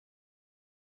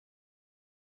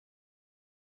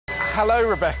Hello,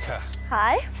 Rebecca.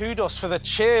 Hi. Kudos for the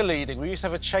cheerleading. We used to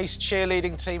have a chase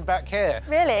cheerleading team back here.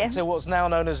 Really? Until what's now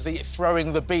known as the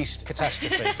throwing the beast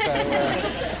catastrophe.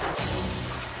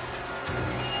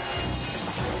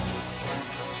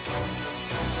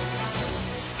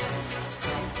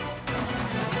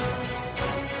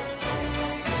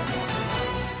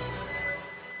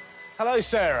 Hello,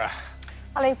 Sarah.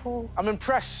 Hello, Paul. I'm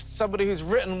impressed. Somebody who's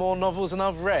written more novels than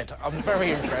I've read. I'm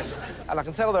very impressed. And I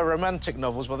can tell they're romantic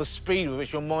novels by the speed with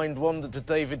which your mind wandered to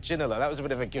David Ginola. That was a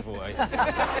bit of a giveaway.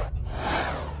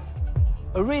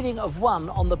 A reading of 1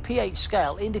 on the pH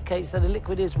scale indicates that a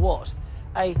liquid is what?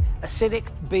 A, acidic,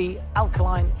 B,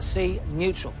 alkaline, C,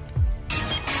 neutral.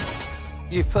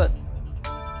 You've put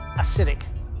acidic.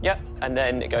 Yep, and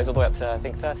then it goes all the way up to, I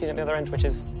think, 13 at the other end, which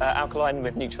is alkaline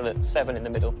with neutral at 7 in the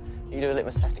middle. You do a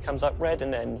litmus test, it comes up red,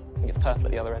 and then it gets purple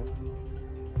at the other end.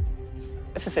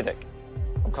 It's acidic.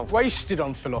 I'm comfortable. Wasted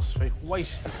on philosophy.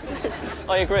 Wasted.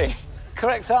 I agree.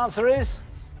 Correct answer is...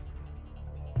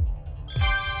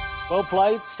 Well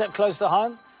played. Step close to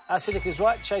home. Acidic is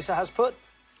right. Chaser has put.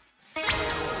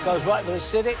 Goes right with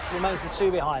acidic. Remains the 2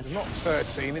 behind. Not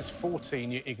 13, it's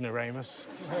 14, you ignoramus.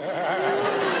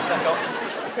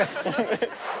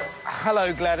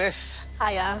 Hello, Gladys.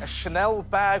 Hiya. A Chanel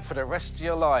bag for the rest of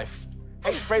your life.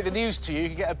 Hate to break the news to you, you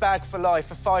can get a bag for life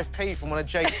for 5p from one of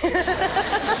Jake's.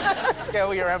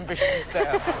 Scale your ambitions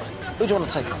down. Who do you want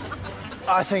to take on?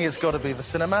 I think it's got to be the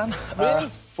Sinnerman. Really?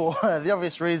 For the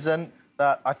obvious reason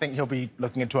that I think he'll be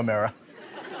looking into a mirror.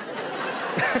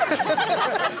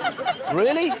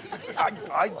 Really?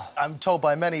 I'm told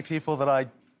by many people that I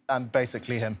am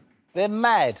basically him. They're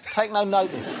mad. Take no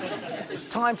notice. It's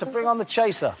time to bring on the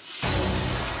chaser.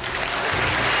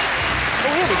 Oh,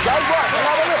 here we go. Right, we'll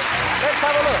have a look. Let's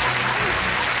have a look.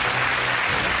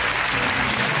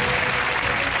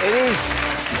 It is...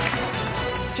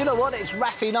 Do you know what? It's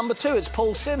Rafi number 2. It's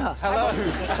Paul Sinha. Hello.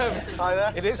 Hi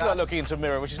there. It is like looking into a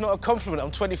mirror, which is not a compliment.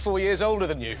 I'm 24 years older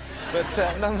than you. But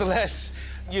nonetheless,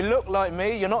 you look like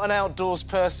me. You're not an outdoors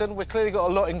person. We've clearly got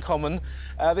a lot in common.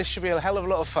 This should be a hell of a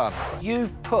lot of fun.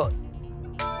 You've put...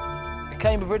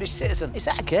 became a British citizen. Is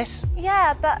that a guess?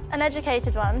 Yeah, but an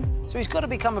educated one. So he's got to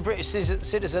become a British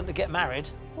citizen to get married.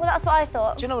 Well, that's what I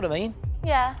thought. Do you know what I mean?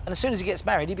 Yeah. And as soon as he gets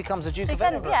married, he becomes a Duke of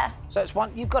Then, Edinburgh. yeah. So it's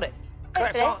 1... You've got it.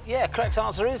 Correct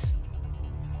answer is...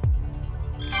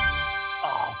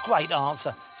 Oh, great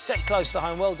answer. Step close to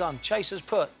home. Well done. Chaser's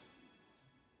put.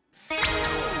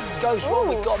 Goes wrong.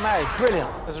 We got married.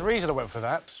 Brilliant. There's a reason I went for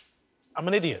that. I'm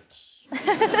an idiot.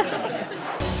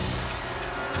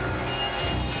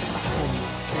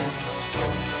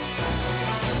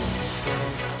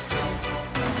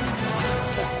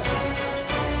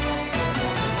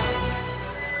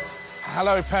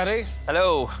 Hello, Paddy.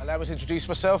 Hello. Allow me to introduce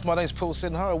myself. My name's Paul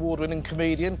Sinha, award-winning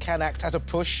comedian, can act at a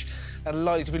push, and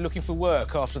likely to be looking for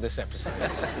work after this episode.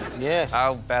 Yes.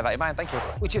 I'll bear that in mind, thank you.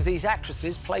 Which of these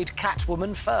actresses played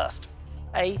Catwoman first?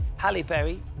 A, Halle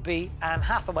Berry, B, Anne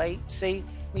Hathaway, C,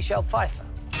 Michelle Pfeiffer.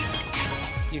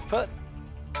 You've put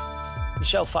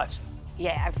Michelle Pfeiffer.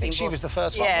 Yeah, I've seen She was the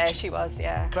first one. Yeah, wasn't she was,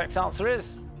 yeah. Correct answer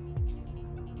is...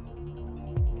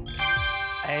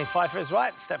 A, Pfeiffer is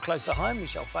right. Step close to home,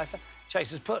 Michelle Pfeiffer.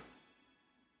 Chaser's put.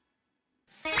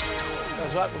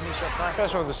 Goes right with Michelle Pfeiffer.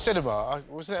 First one of the cinema.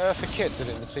 Wasn't it Eartha Kitt did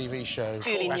it in the TV show?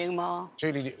 Julie Newmar.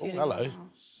 Julie... Oh, hello.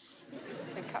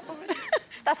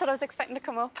 That's what I was expecting to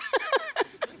come up.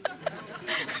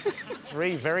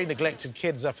 3 very neglected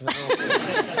kids up in the north.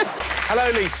 Hello,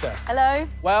 Lisa. Hello.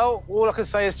 Well, all I can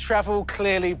say is travel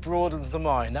clearly broadens the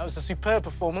mind. That was a superb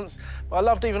performance, but I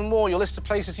loved even more your list of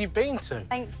places you've been to.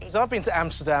 Thank you. Because I've been to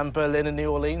Amsterdam, Berlin and New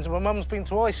Orleans, and my mum's been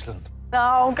to Iceland.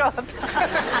 Oh, God.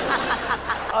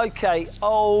 OK,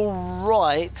 all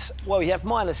right. Well, you have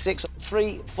 -6,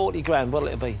 340 grand. What'll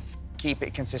it be? Keep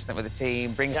it consistent with the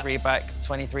team, bring 3 back,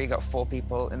 23, got 4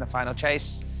 people in the final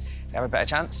chase. They have a better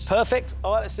chance. Perfect.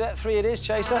 All right, let's do that. 3 it is,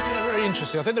 Chaser. Yeah, very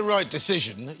interesting. I think the right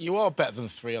decision. You are better than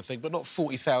 3, I think, but not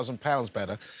 £40,000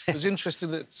 better. It was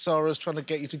interesting that Sarah's trying to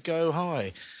get you to go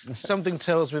high. Something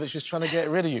tells me that she's trying to get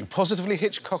rid of you. Positively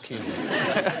Hitchcockian.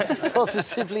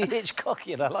 Positively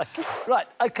Hitchcockian, I like it. Right,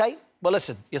 OK. Well,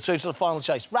 listen, you're through to the final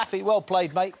chase. Rafi, well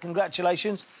played, mate.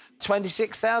 Congratulations.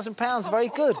 £26,000. Very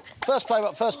good. First player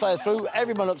up, first player through.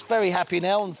 Everyone looks very happy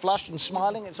now and flushed and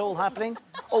smiling. It's all happening.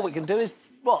 All we can do is...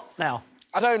 What now?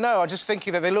 I don't know. I'm just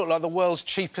thinking that they look like the world's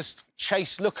cheapest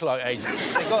chase lookalike agent.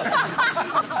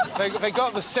 They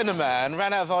got the Sinnerman,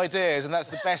 ran out of ideas, and that's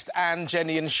the best Anne,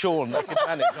 Jenny and Sean they could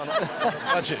manage on a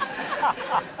budget.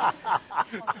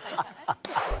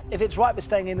 If it's right, we're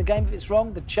staying in the game. If it's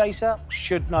wrong, the chaser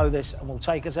should know this and will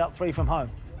take us out 3 from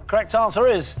home. Correct answer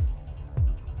is...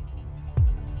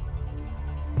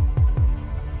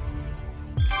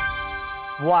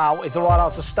 Wow is the right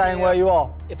answer, staying where you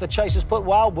are. If the chaser's put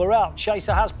wow, we're out.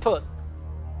 Chaser has put.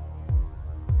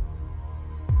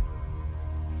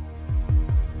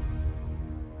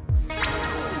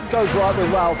 Goes right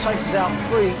with wow, takes us out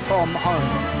 3 from home.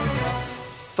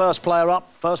 First player up,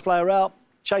 first player out.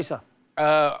 Chaser.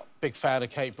 Big fan of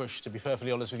Kate Bush, to be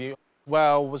perfectly honest with you.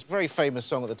 Well, was a very famous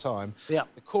song at the time. Yeah.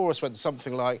 The chorus went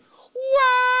something like, wow,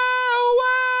 wow,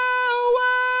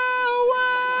 wow,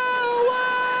 wow,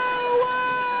 wow,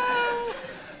 wow,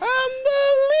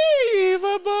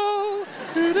 unbelievable.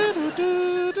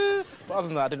 Do-do-do-do-do. But other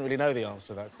than that, I didn't really know the answer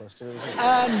to that question.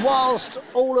 And whilst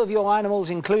all of your animals,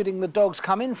 including the dogs,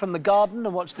 come in from the garden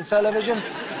and watch the television,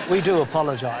 we do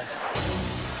apologise.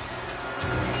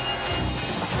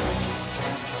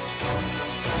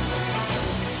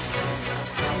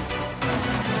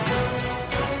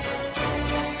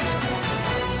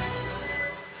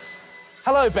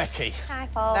 Hello, Becky. Hi,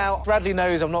 Paul. Now, Bradley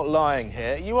knows I'm not lying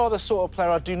here. You are the sort of player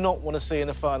I do not want to see in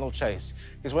a final chase.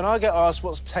 Because when I get asked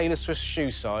what's Taylor Swift's shoe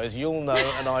size, you'll know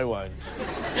and I won't.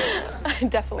 I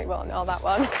definitely won't know that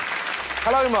one.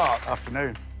 Hello, Mark.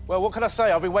 Afternoon. Well, what can I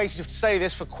say? I've been waiting to say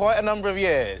this for quite a number of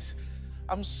years.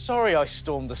 I'm sorry I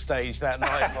stormed the stage that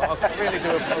night, Mark. I really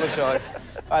do apologise.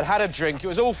 I'd had a drink. It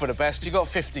was all for the best. You got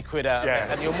 50 quid out of it,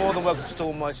 and you're more than welcome to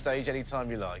storm my stage any time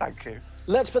you like. Thank you.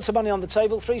 Let's put some money on the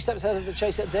table. 3 steps ahead of the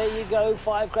chaser. There you go,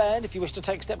 5 grand. If you wish to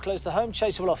take a step close to home,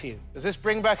 chaser will offer you. Does this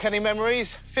bring back any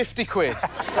memories? 50 quid.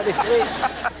 23.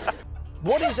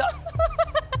 What is up?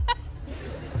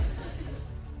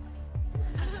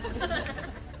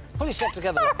 Pull yourself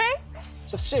together. Sorry.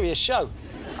 It's a serious show.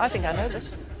 I think I know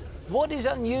this. What is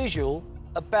unusual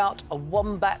about a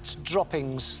wombat's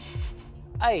droppings?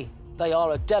 A, they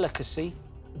are a delicacy.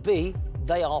 B,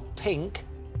 they are pink.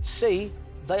 C,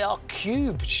 they are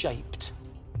cube-shaped.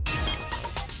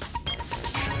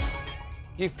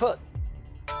 You've put,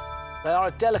 they are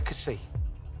a delicacy.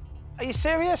 Are you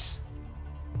serious?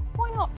 Why not?